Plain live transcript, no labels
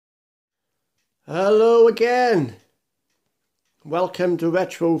Hello again. Welcome to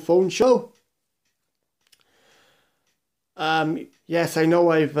Retro Phone Show. Yes, I know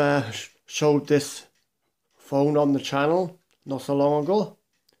I've showed this phone on the channel not so long ago,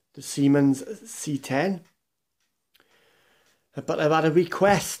 the Siemens C10. But I've had a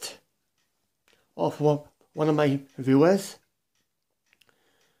request of one of my viewers.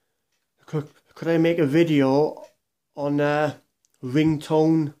 Could I make a video on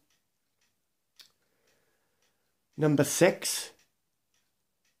ringtone number 6?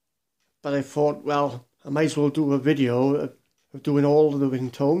 But I thought, well, I might as well do a video of doing all of the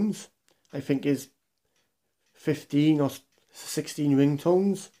ringtones. I think is 15 or 16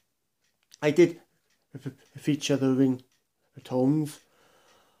 ringtones. I did feature the ringtones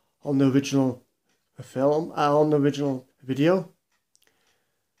on the original film, on the original video,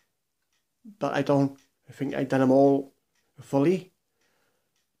 but I think I've done them all fully.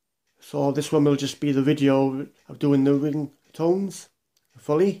 So this one will just be the video of doing the ringtones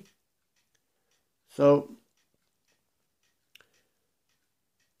fully. So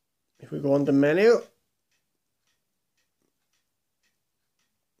if we go on the menu,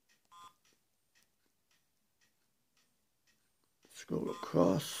 scroll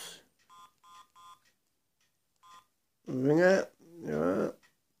across, ringer, yeah,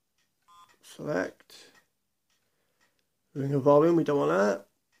 select, ringer volume, we don't want that,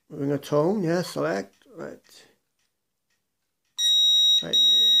 ringer tone, yeah, select, right,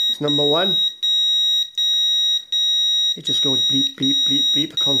 it's number 1. It just goes bleep, bleep, bleep,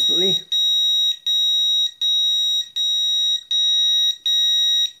 bleep constantly.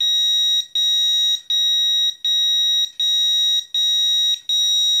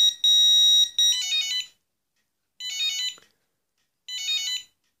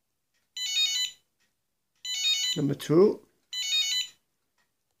 Number 2.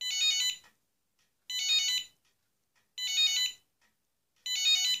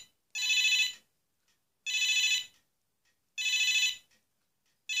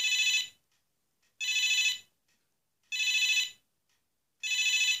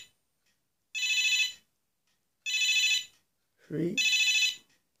 Three.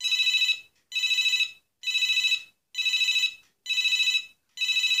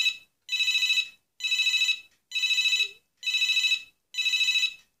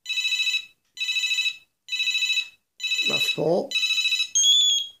 That's 4.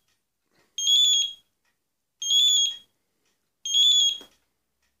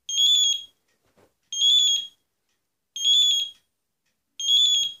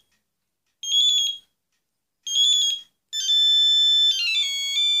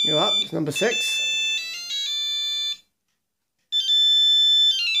 You're up, it's number 6.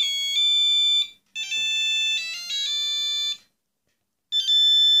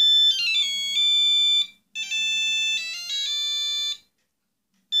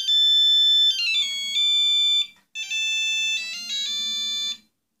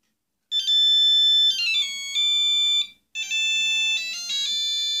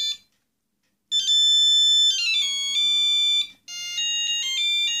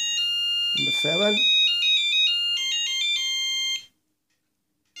 Number 7.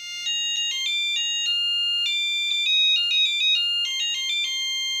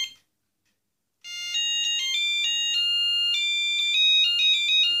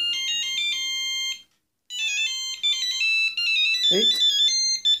 Eight.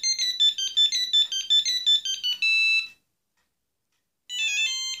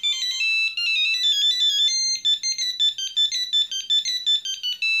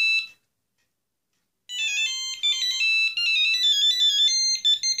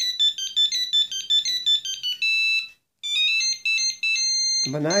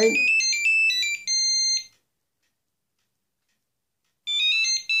 Number 9.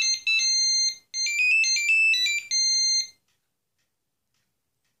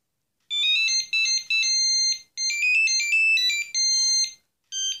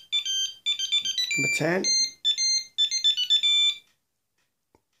 Number 10.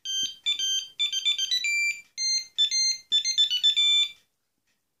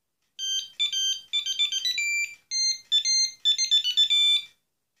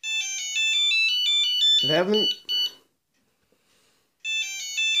 Eleven.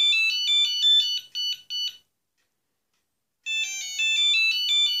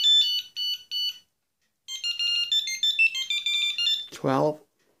 12.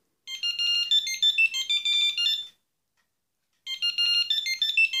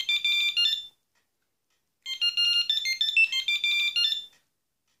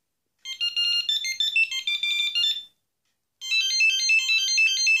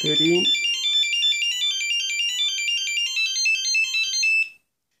 13.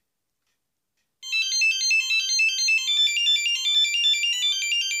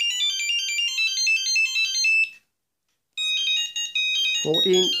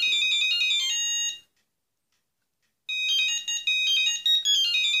 14.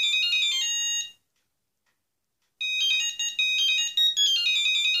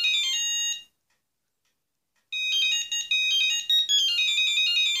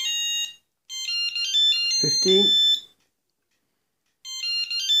 15.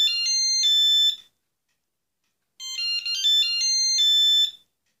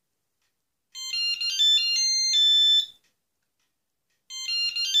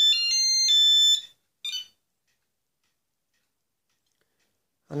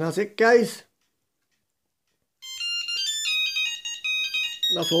 'And that's it, guys.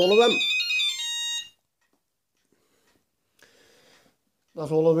 That's all of them.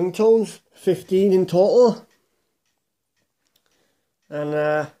 That's all the ringtones. 15 in total.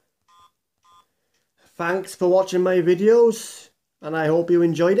 And thanks for watching my videos, and I hope you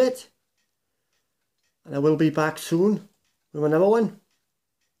enjoyed it. And I will be back soon with another one.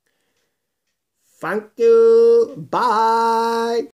 Thank you. Bye.